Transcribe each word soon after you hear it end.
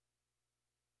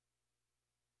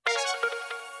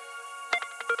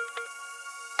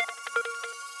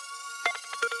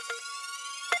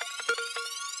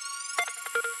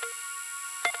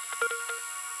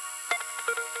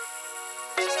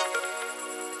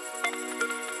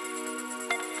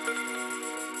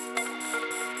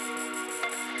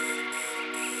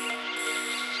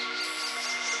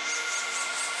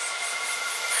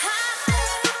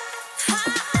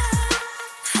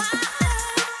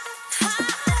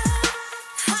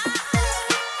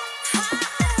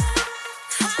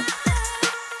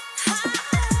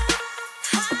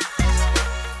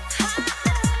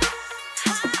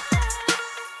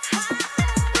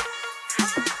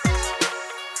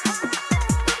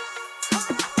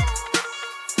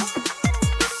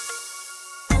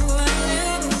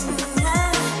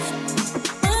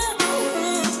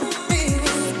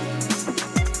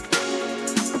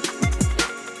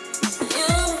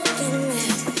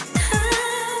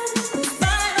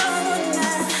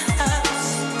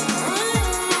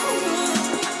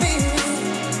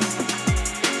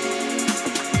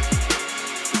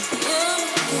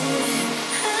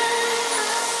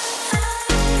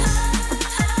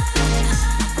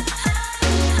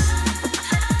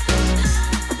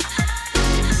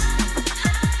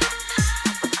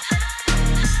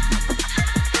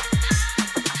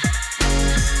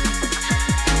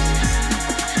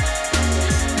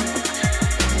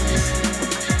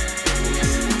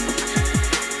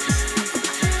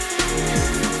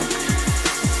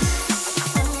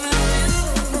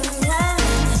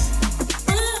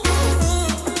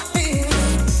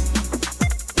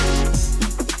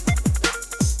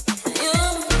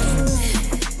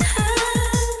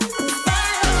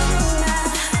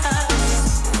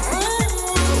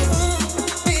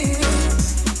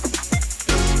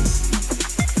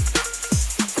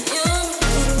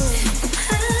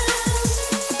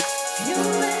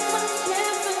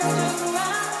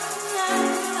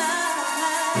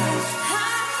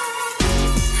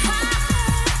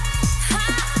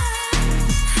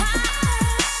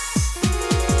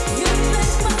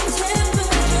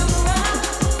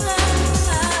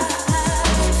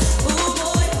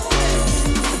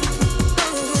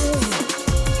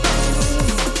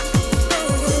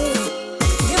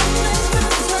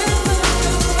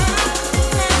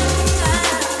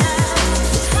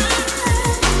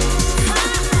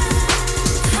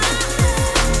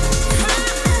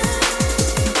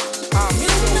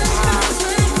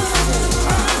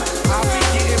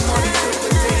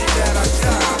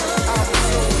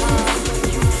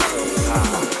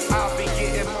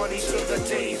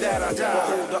The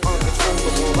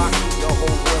uncontrollable, I keep the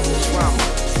whole world in drama.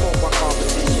 Smoke my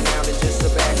competition out, it's just a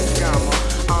bag of scammer.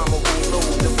 I'ma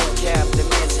reload the vocab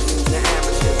dimension, using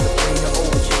amateurs to play the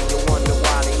OG. You wonder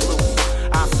why they lose.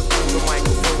 I support the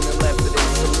microphone and left it in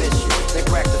submission. They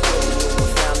cracked the building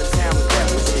and found the talent that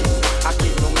was hidden. I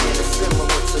get no man is similar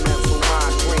to mental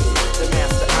migraine. The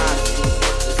master I see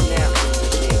is now in the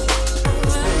game.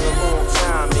 It's been a long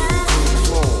time, maybe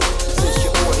too long, since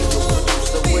your audio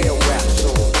produced a real rap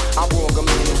song. I wrong a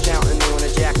man is counting on a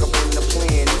jack up in the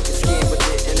plan. He can scan but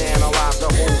didn't analyze the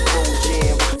whole pro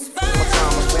jam. My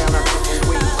time I found out different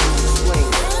ways to explain.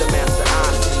 The master I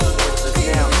see is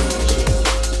now in the game.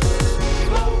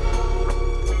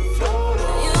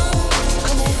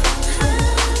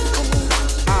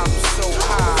 I'm so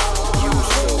high, you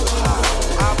so high.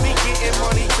 I'll be getting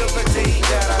money till the day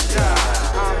that I die.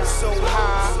 I'm so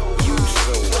high, you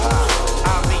so high.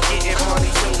 I'll be getting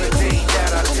money till the day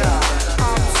that I die.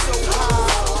 I'm so high,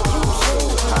 you so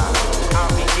high. I'll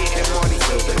be getting money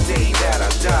till the day that I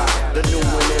die. The new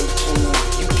and improved,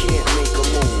 you can't make a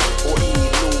move or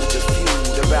elude the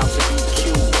feud about to be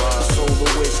cued. The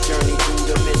soloist journey through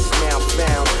the mist now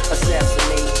found.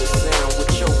 Assassinate the sound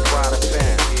with choke by the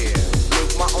pound.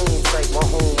 Make my own type, my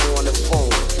home on the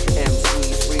phone.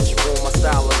 MCs reach for my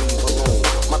style of leave alone.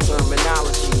 My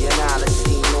terminology and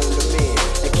odyssey known to men.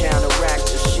 And counteract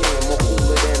the sham more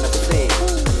cooler than a fan.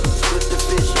 Split the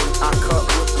vision, I cut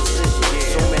with precision.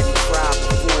 So many tried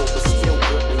before but still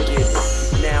couldn't get it.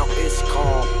 Now it's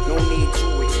calm, no need to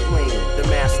explain. The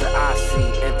master I see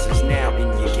enters now in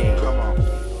your game. Come on.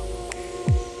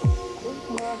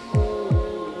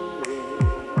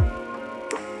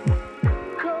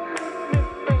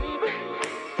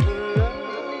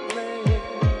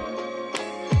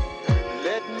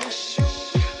 Let me show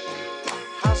you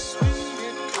how sweet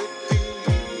it could be.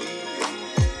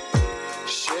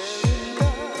 Sharing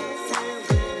love here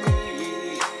with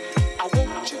me. I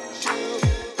want you to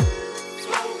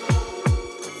float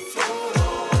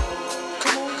on.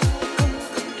 Come on,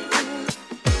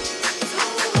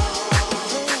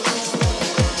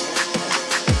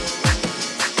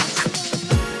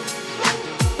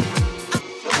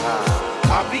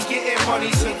 I'll be getting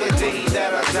money till the day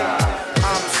that I die.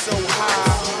 I'm so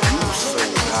high, you so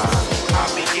high.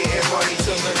 I'll be getting money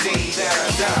till the day that I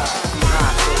die. I'm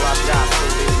high till I die, so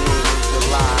they need to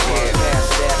lie. Pass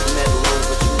that metal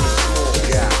over to the small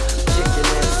guy. Chicken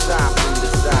inside from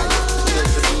desire. Feel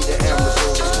to be the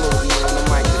Amazon slowly on the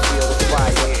mic to feel the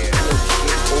fire. Feel to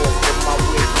get off of my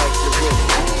wig like the rhythm.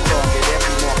 Target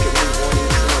every market move on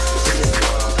each one specific.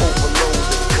 Overload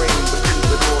the brain, but keep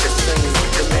it all the same.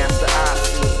 The master I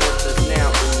see enters now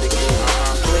in the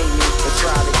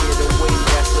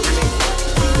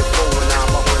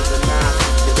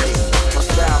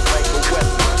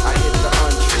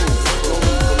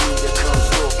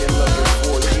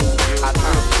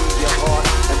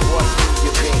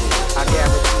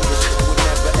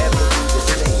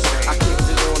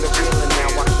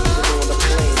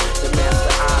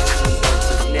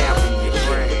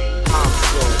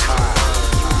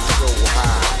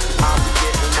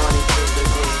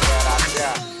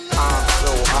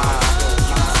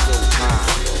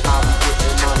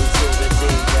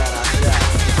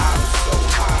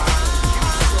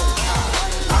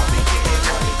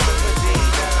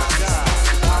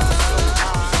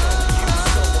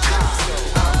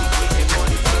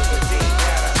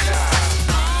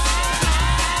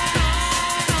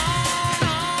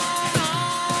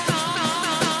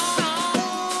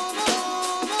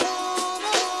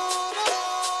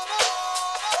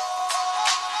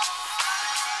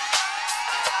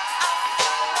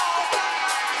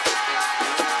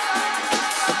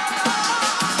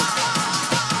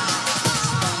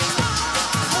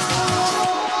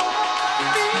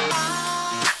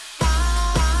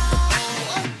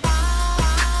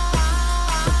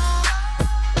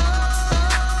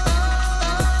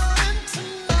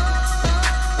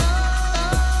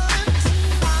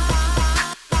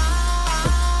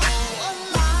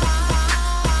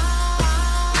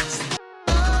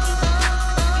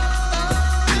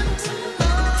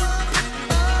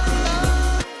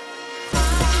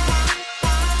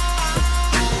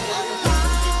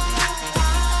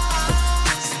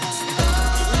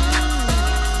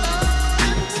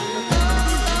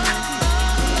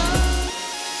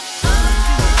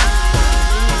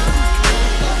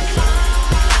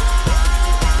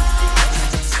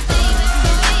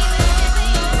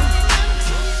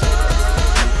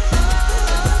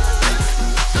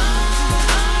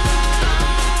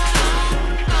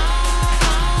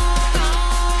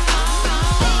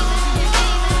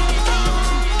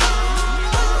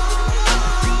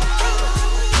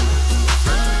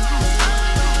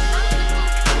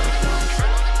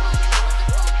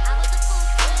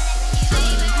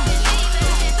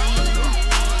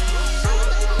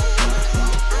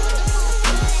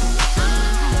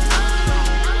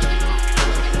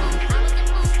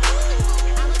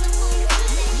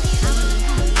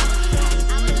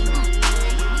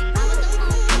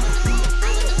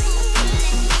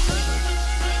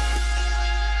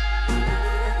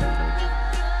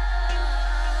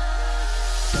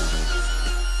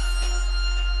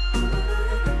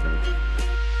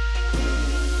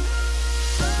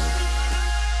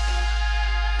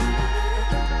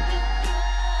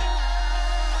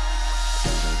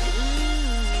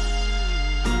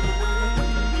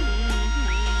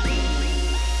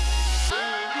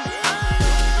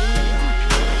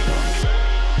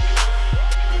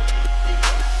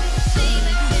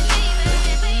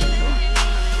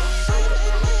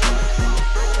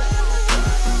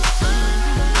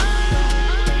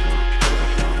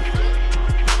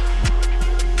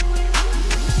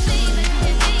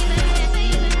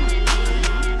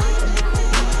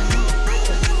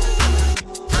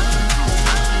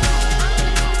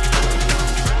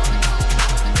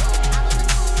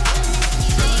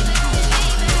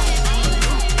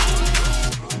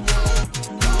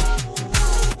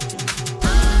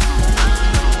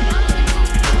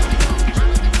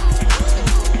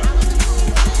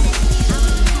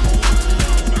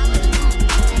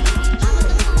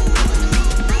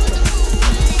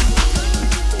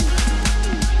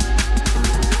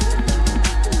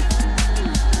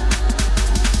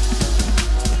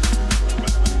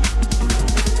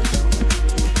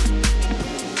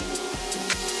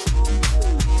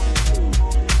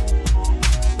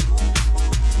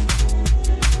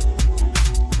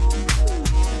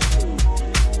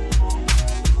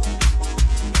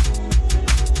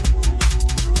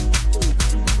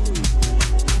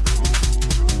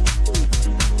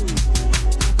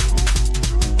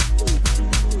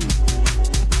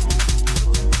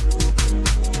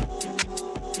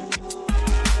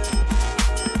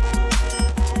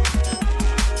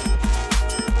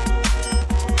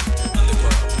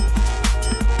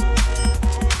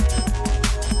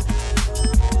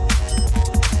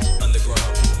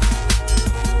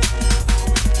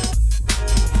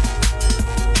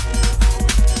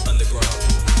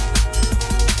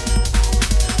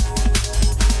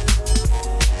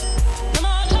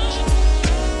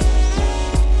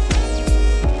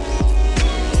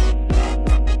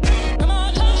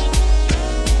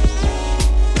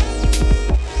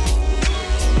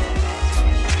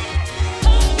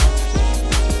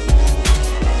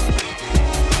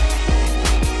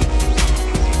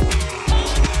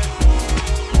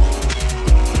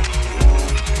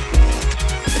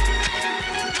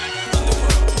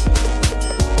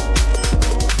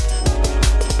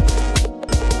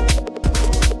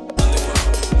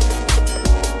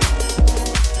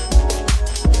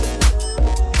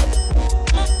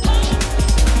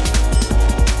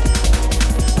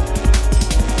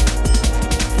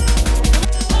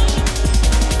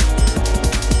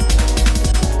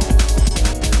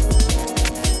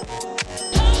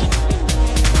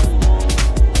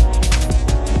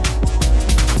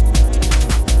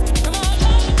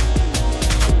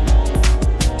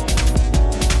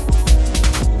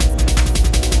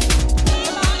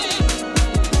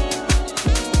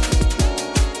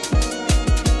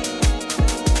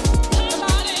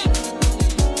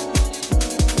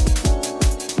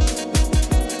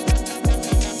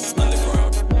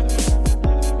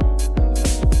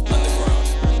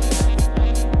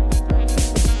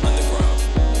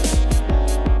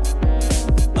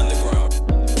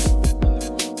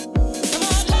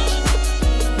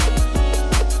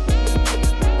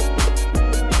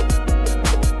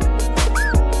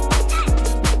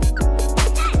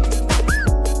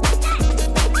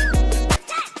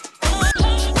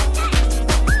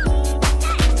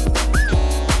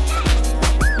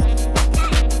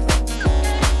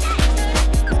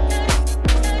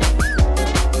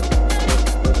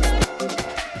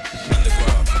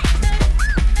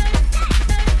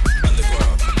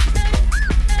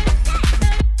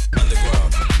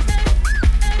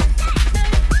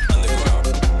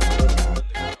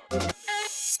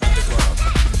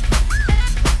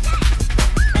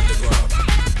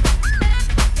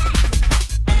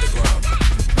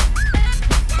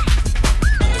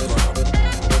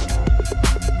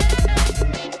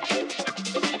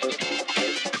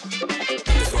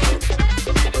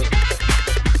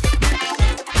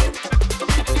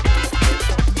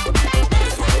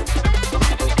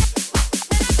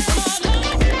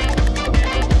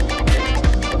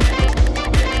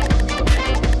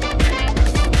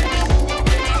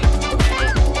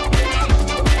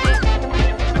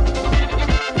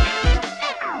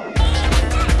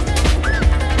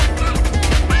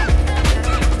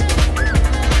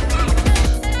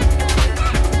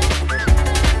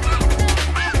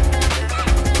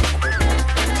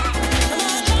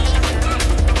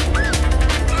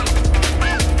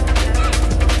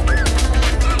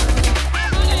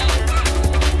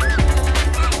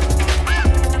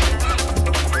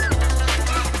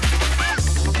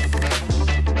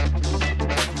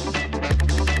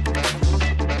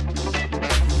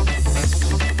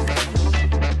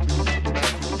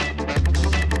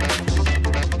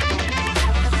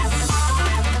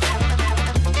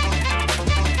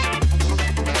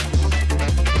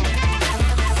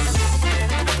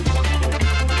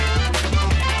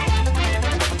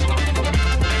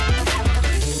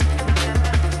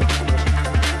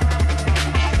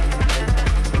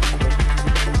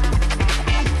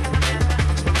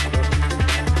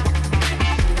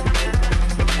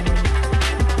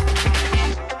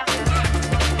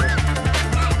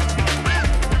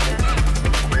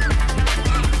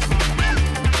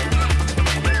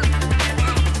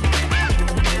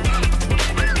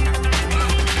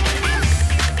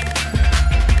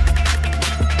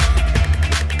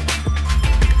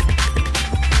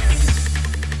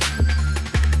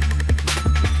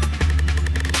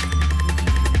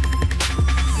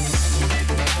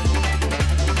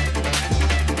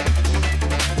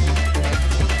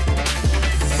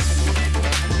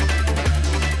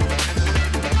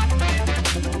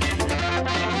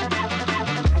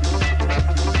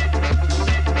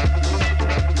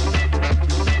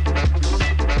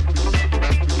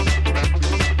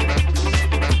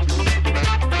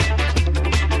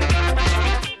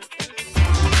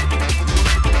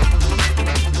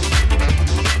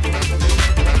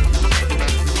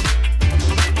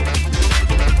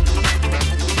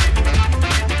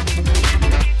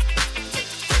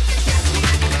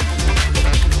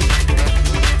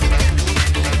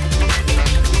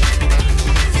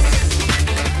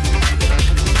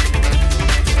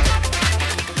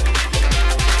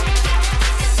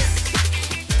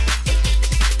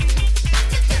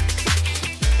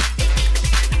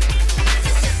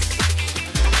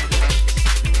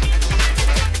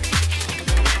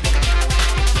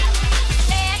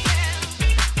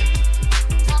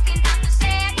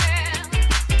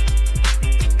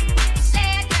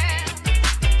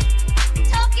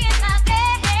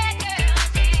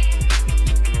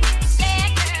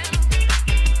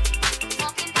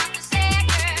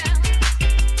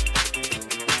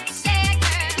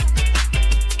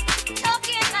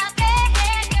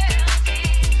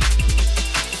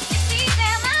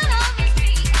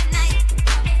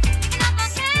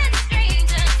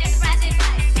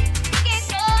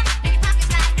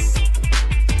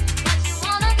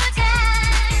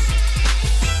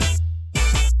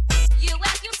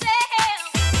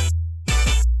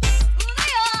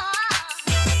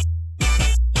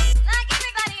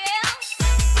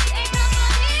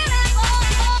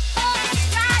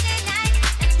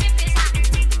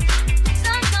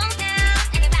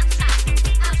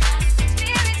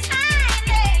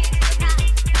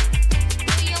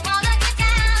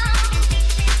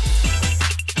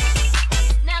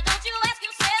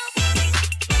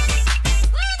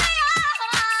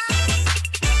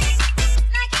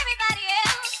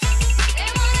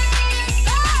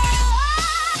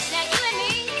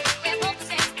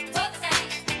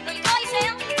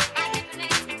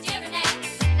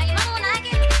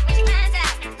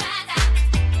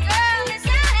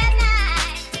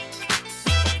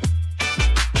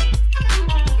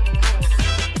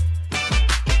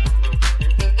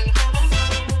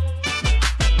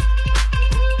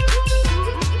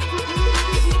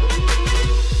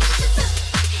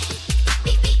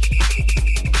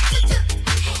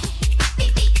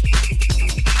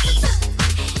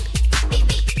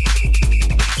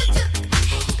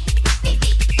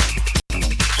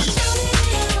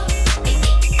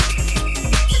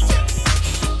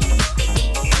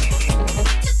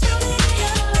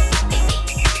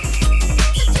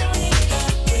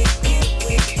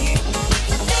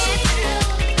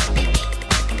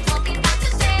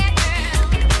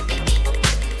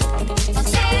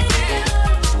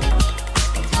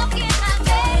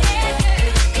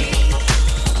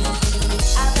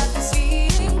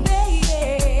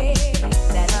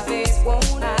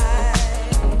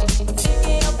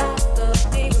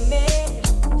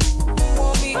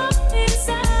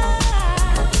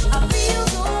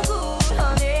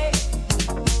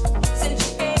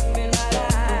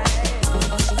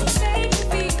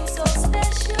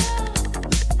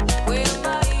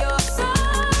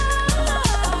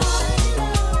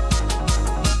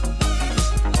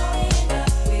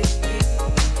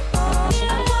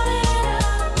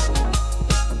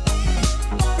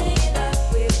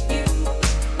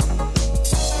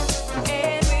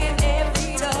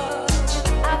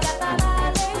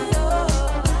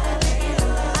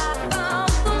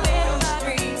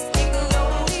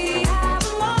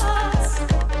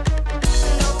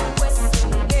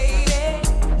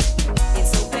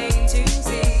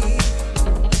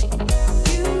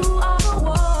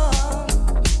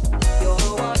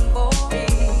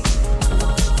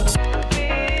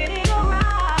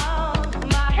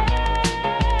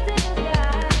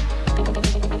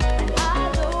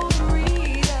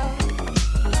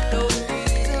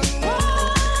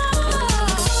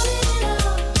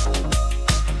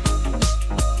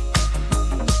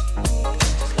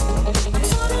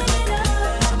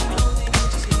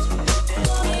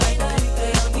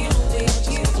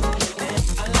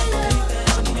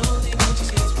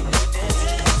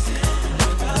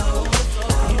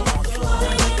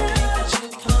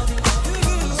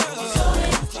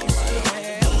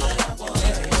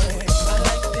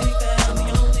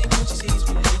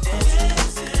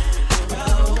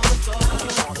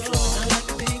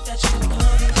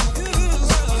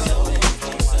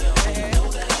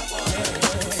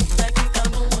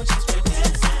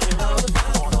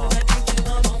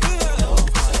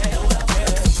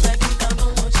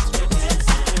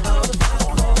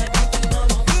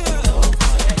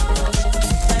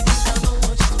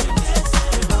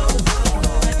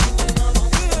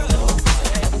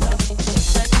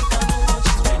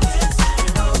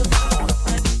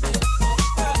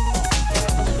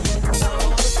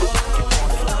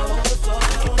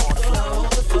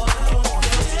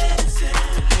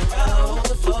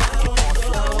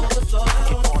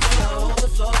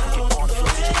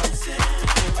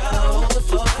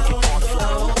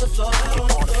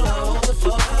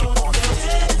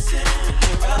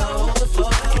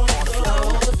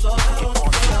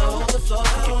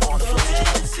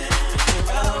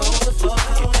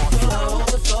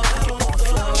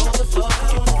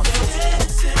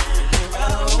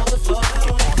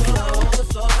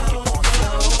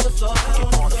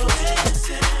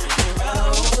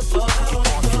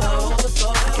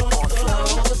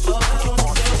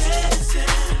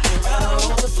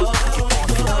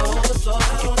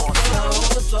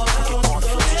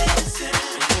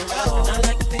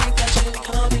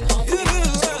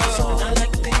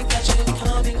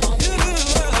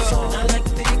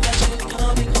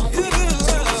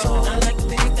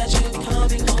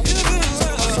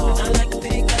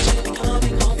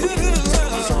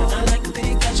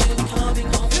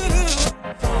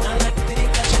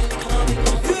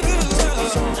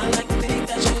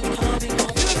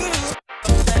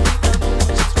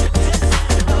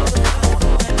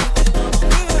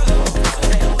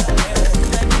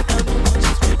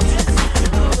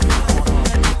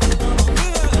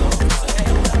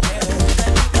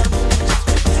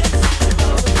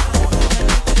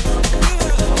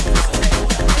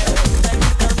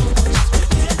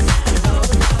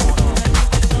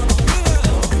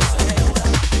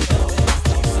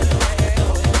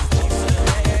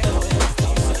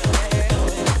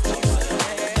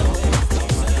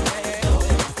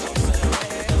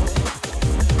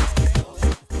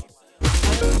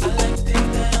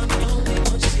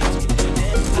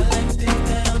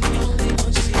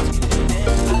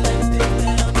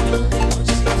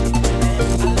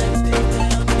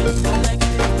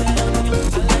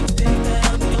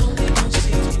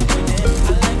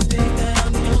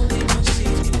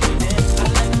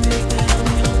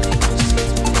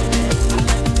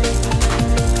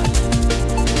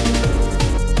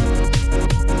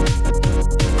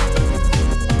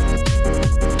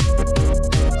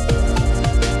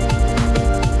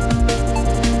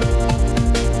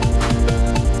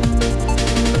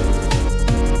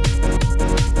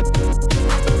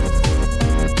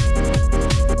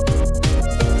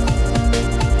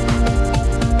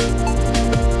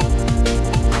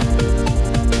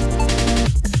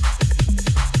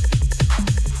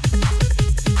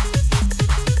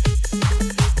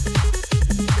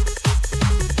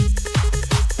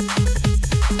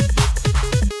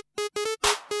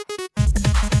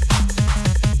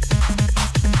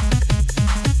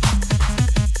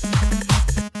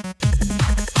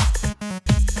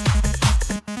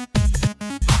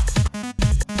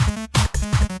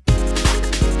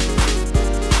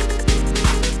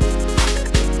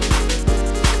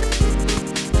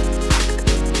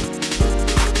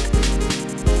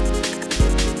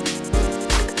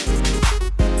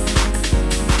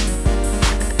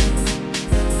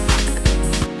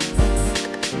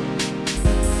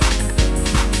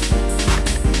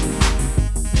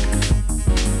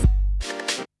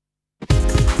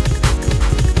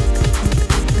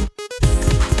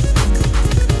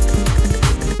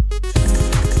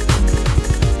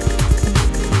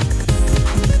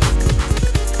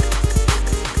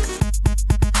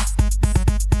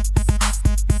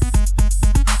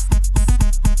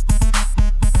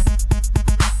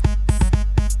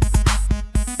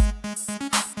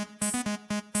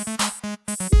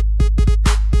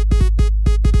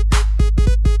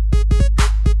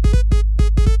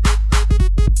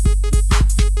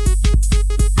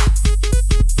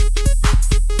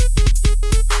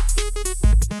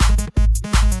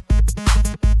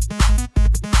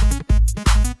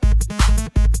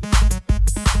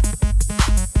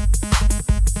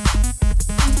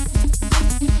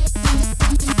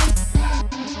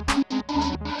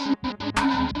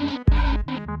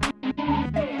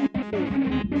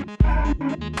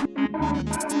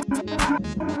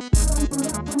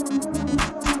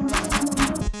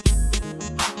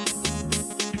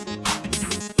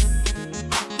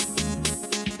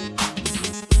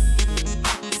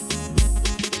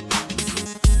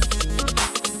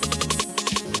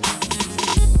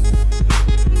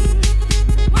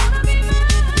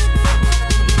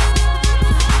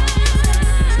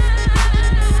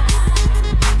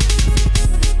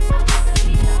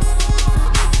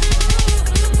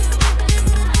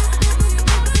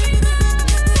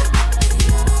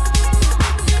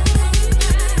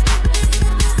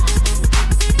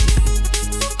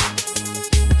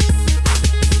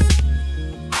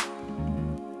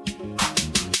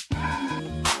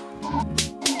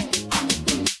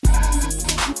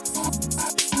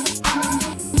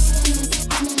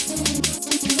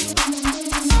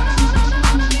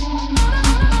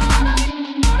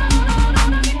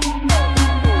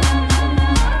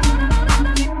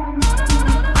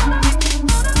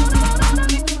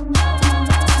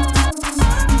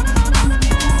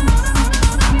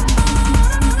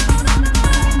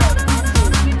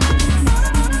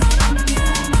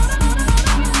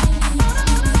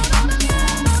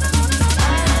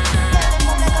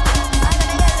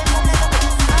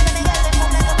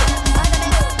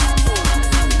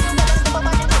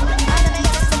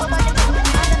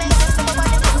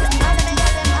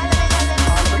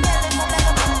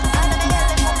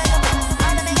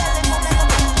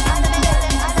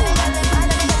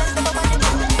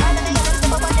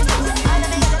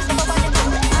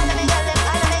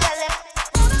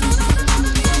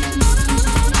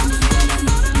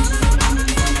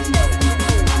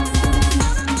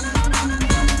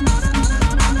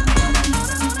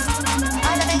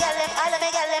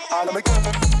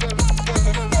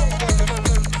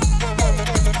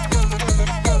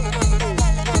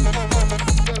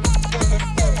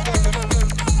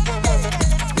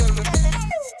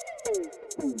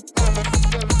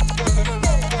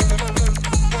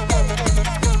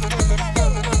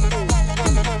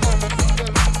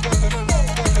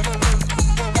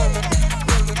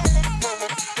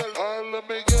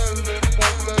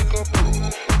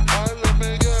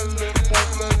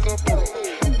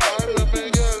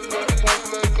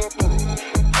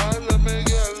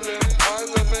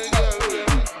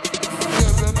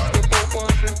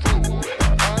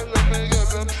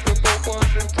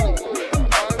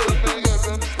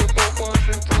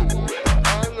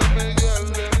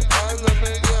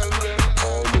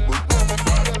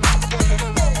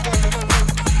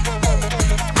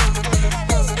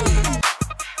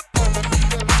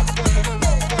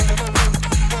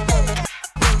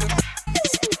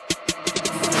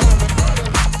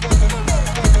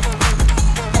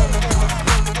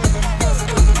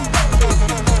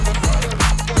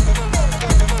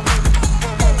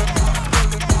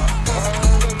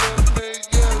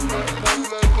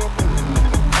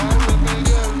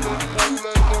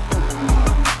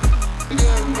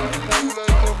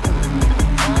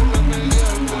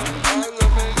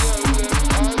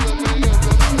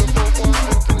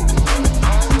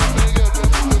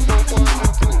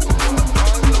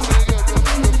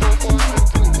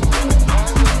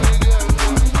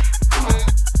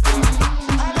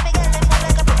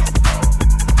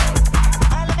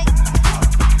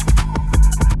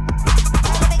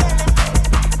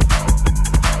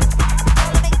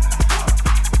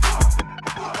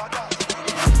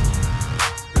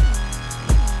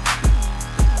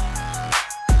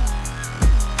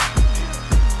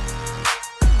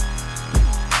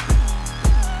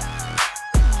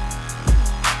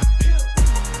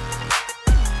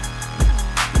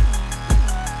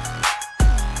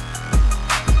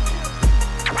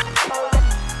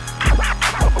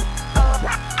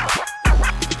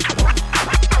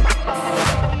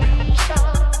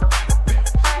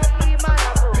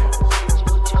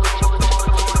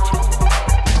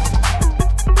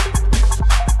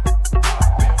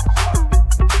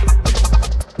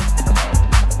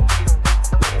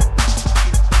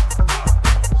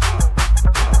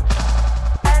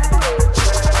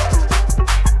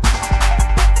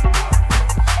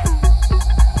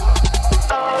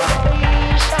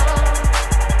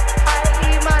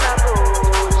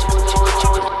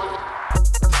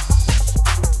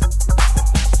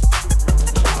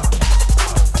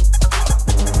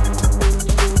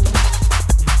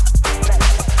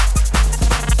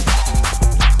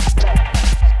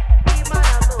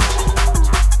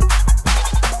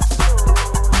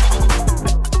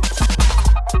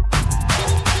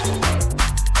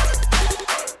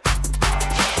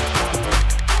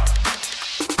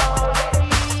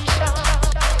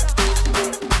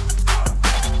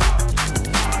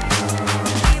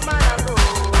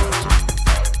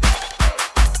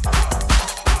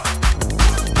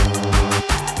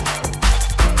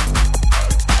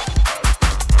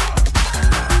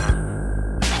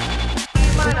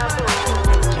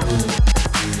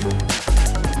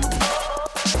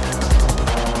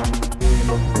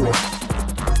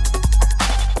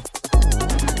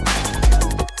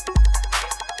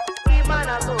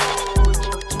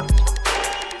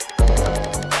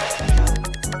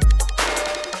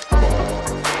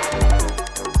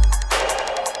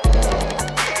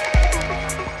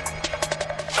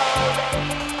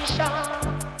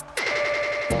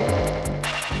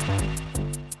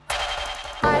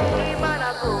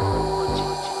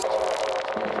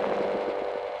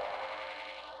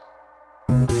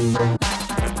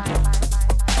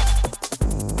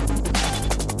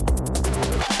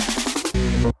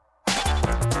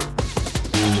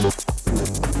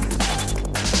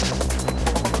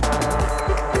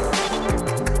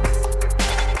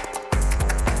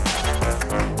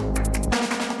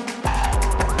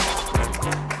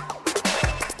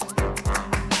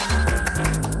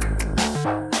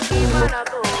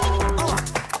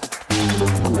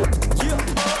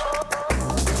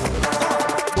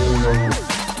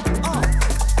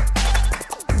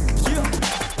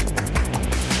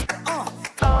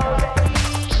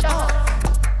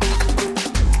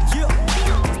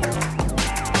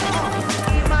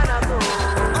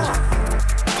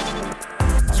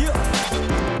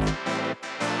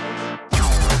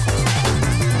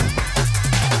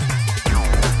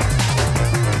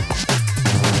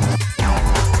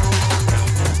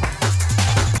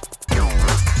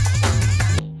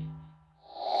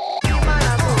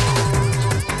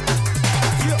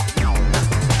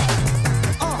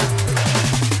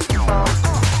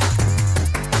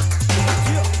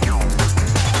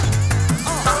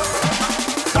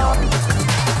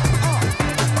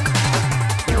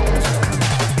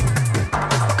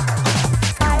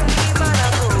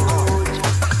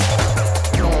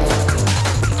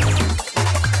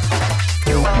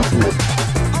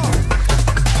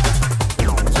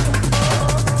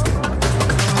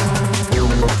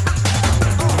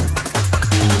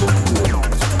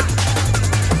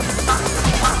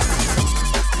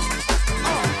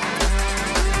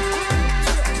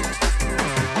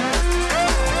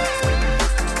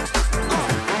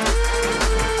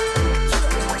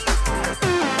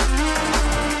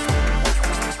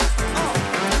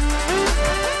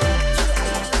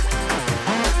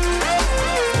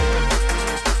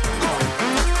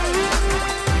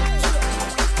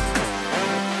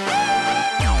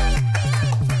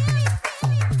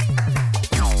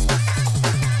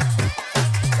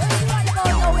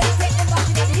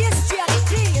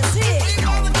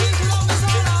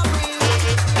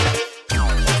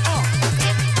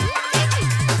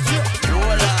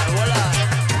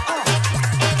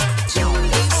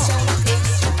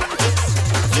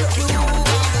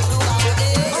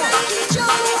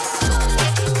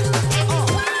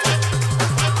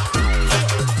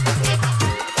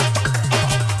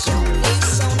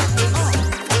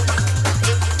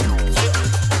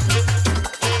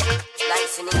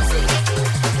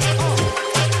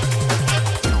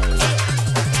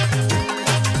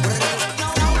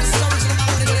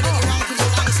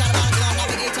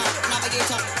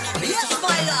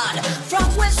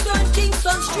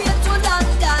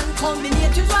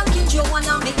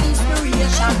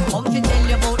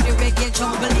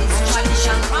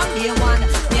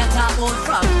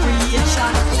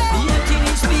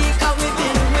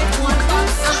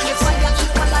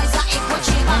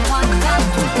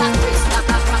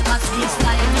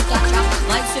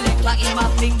them a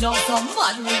fling down some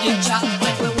mad with the track.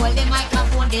 When we hold the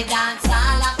microphone, they dance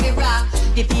all of the rock.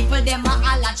 The people them a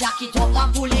holla, jack it up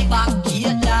and pull it back.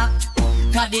 Get lock,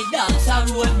 cause the dance a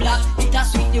roadblock. It a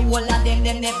sweet the whole of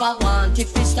them never want it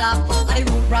to stop. And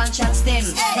the root branch and stem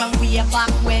from way back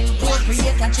when we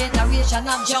create a generation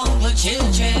of jungle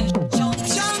children.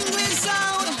 Jungle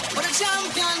sound, what a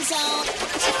champion sound.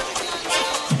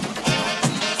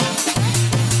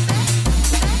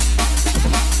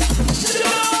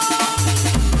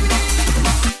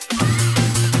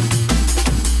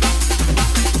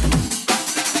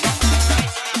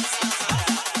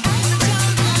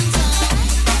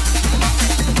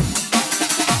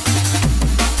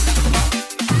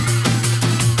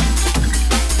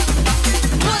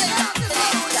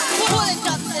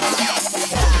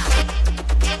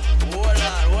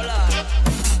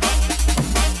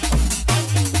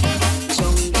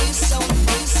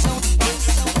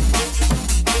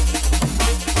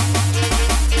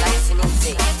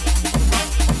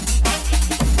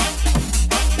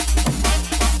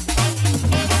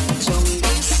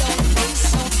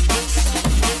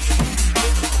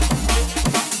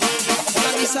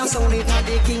 Sound it a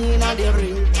the king in a the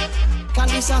ring. Can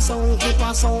this a sound keep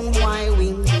a sound boy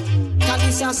win? Can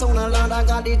this a sound a lord a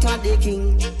god it a the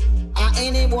king?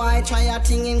 Any boy try a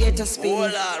thing and get a spin.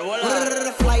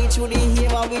 Fly through the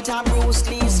air with a Bruce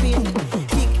Lee spin.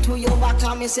 Kick to your back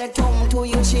and me say thumb to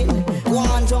your chin.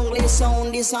 One jungle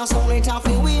sound, this a sound it a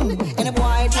fi win. Any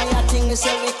boy try a thing me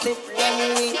say we clip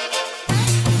them win.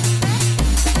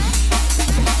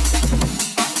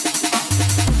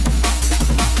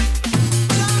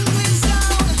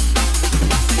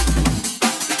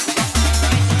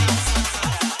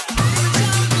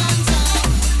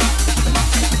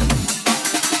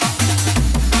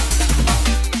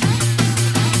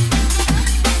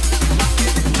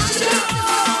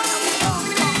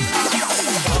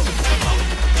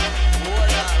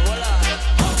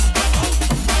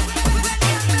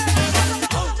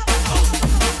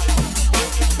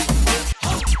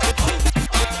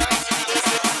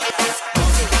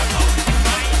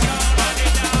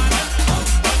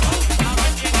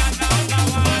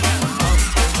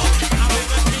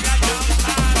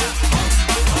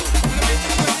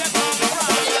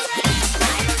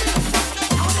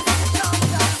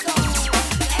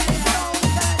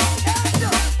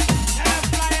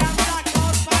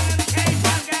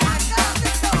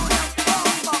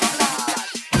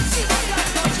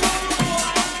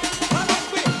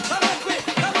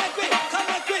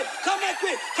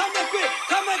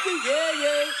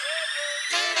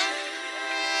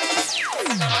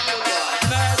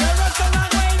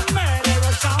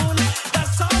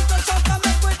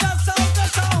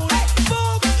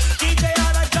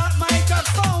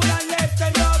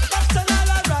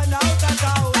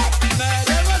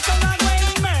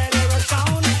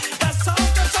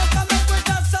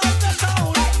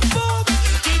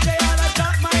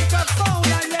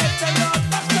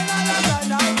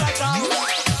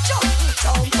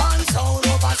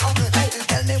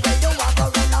 Tell me where you are, go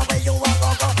run away, you are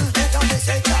go. They don't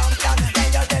say champion, then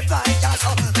you're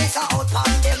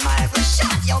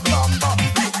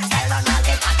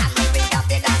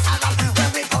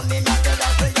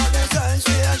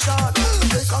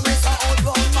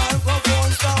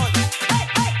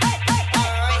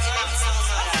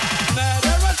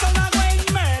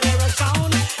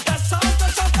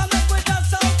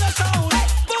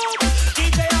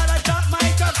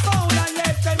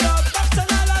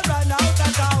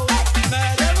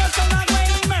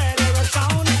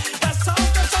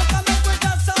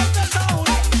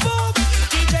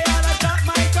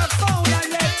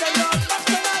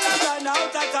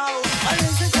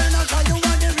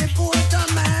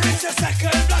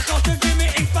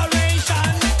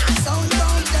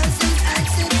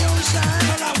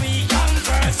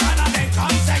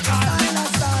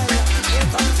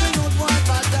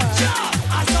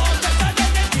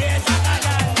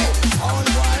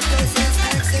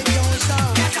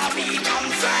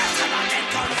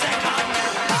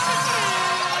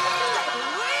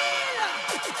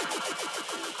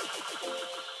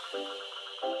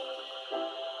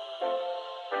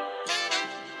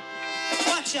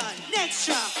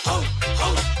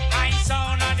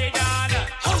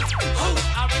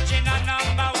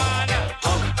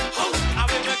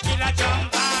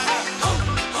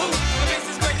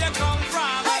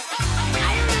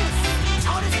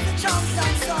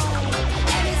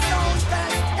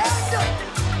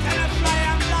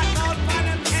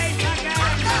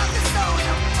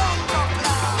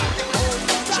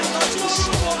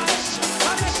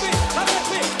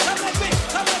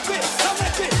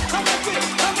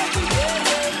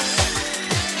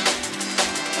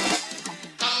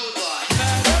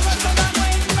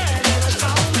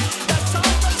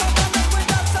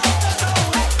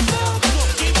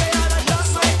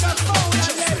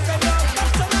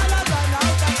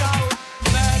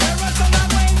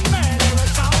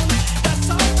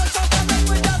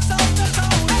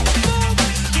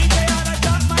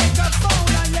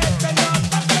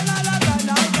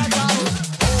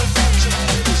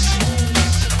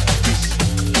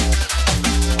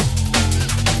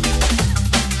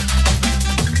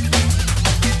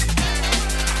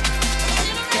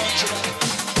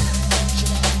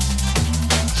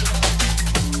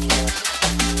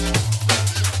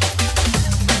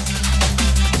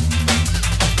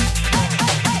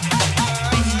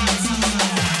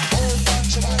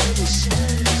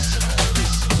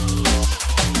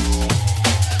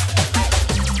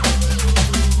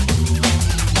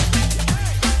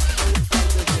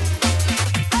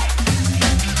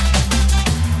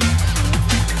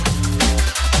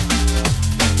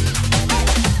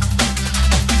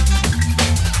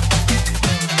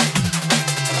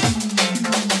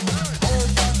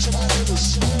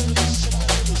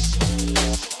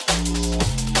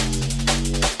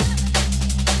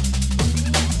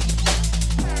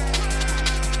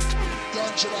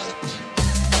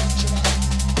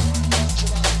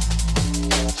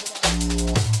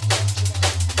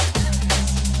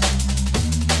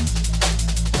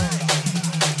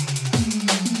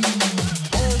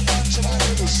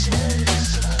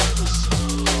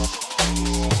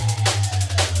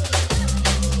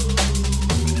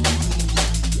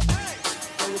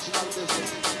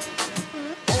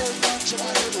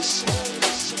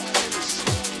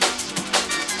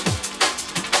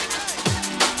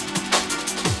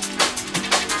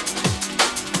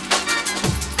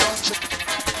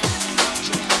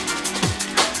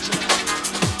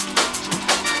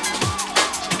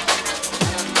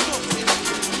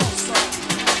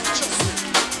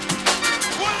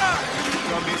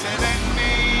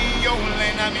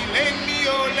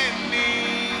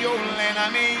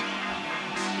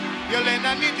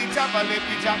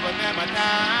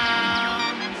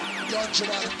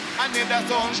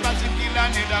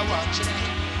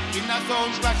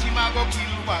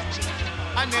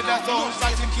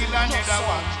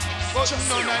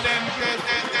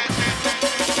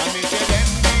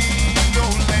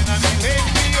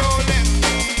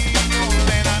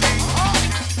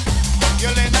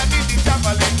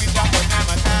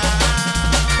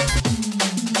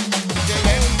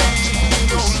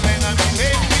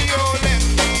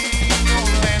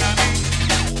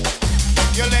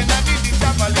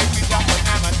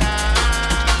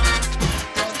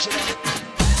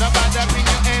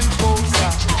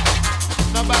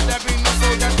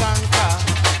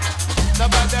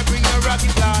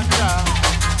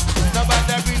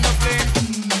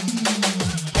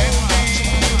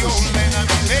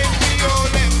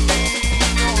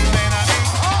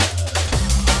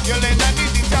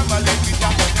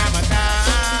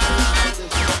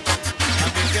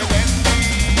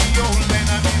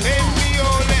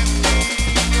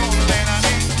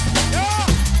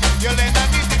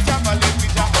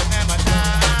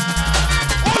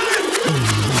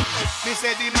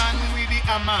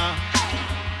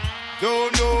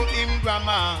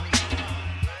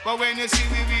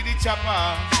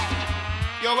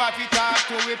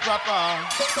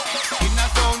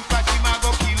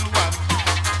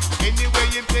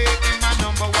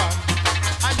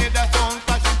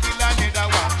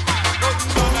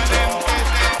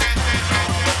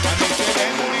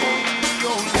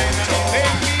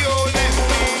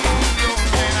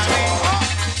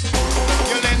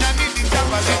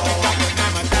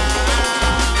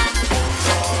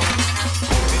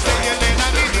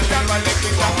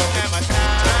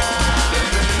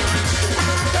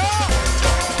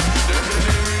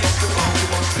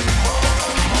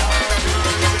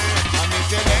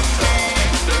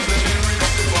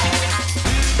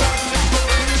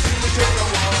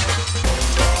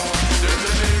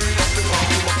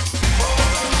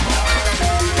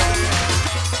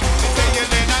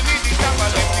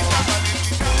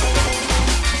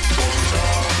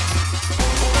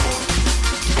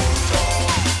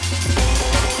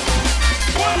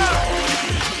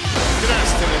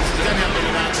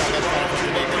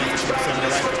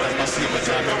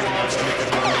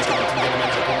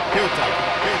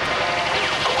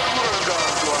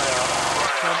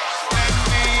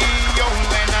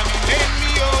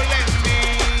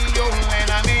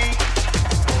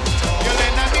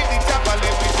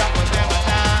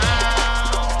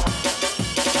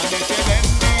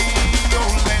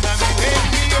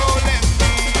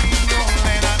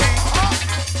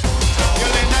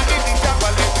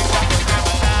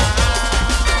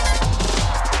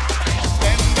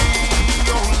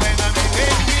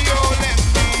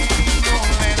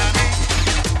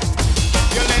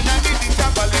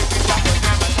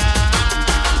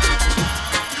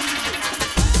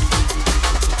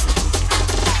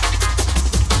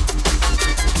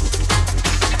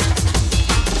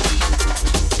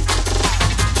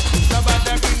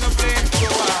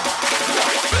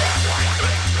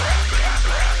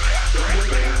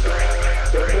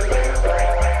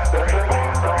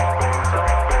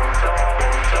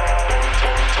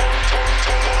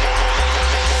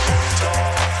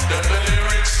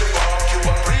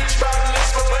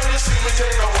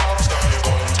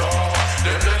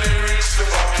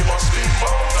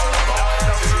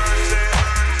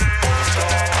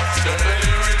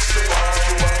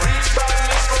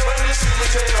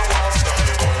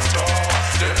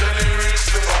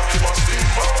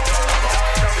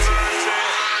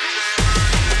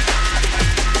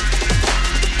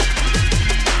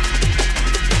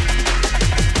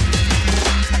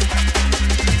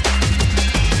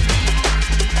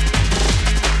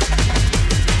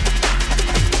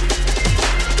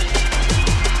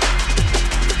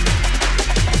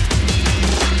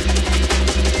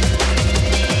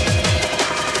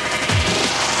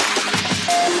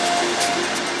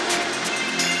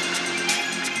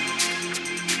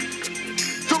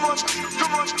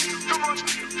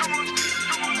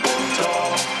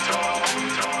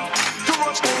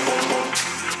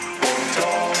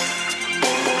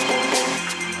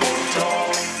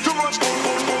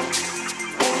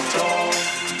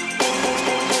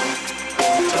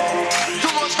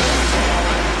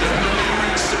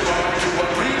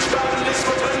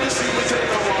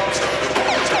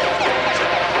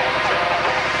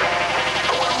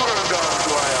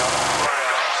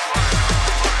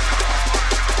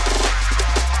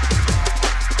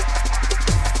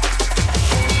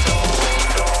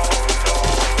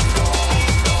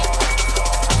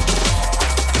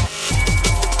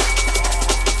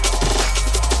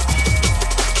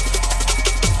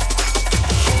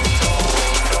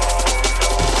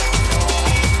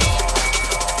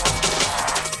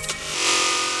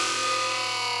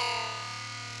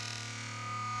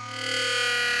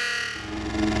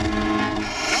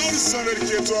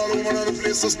say to all the women on the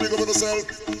place to speak up for yourself.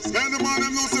 Let the man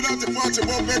them know say that the party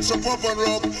pop, extra pop and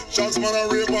rock. Shots man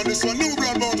and rape on this one. New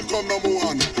brand bound to come number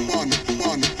one. One.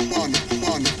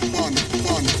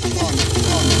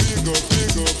 Big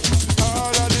up.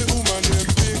 All of the women them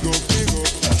big up.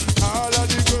 All of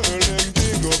the girl them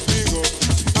big up.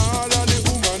 All of the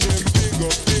women them big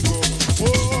up.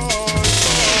 Whoa,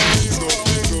 big up.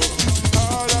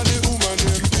 All of the women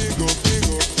them big up.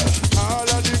 All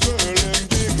of the girl them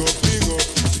big up.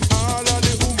 All of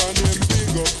the women them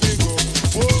big up.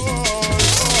 Whoa,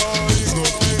 big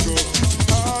up.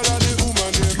 All of the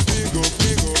women them big up.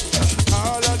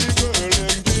 All of the girl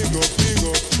them big up.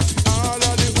 All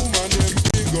of the women them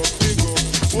big up.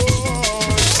 Whoa,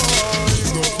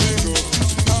 big up.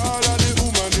 All of the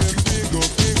women them big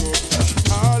up.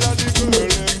 All of the girl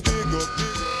them big up.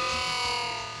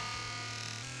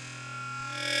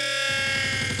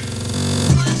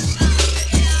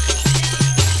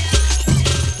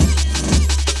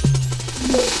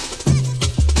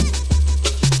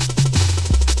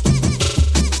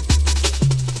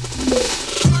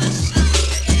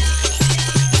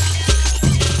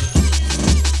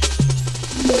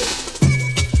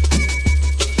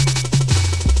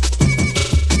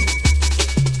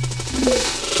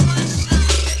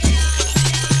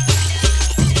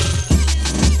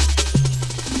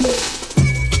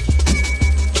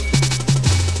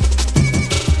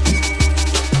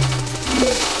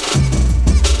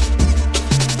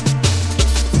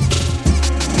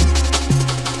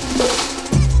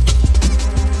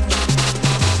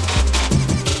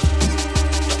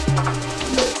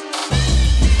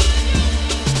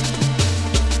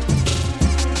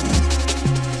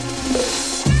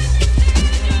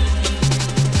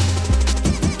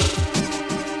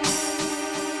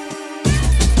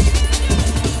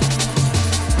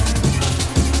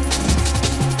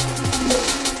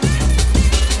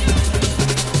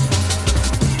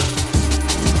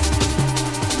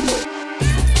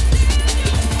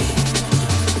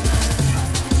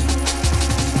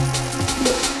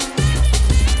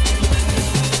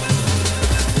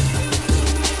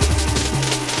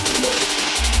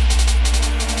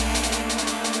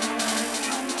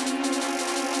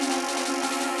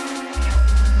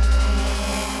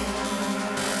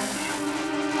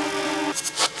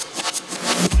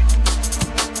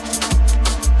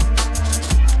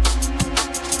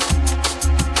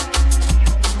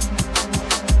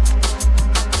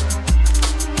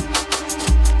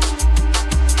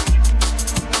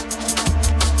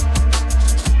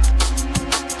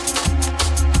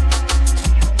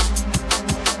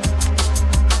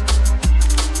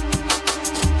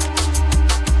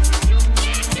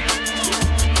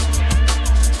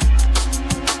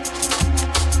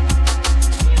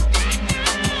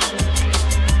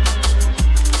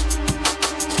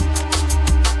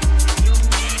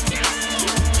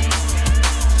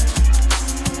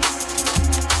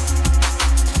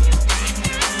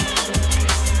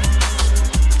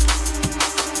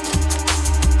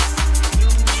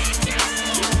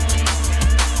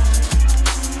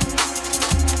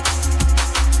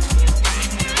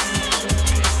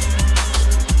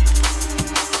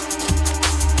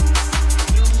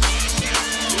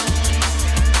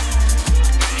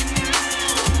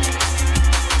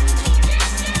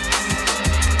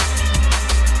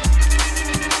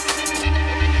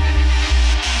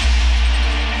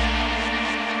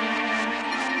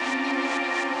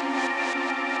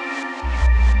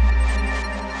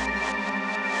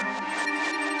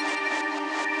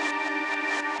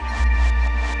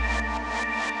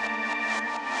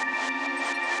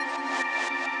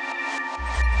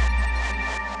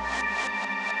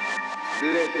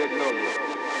 Blessed love you.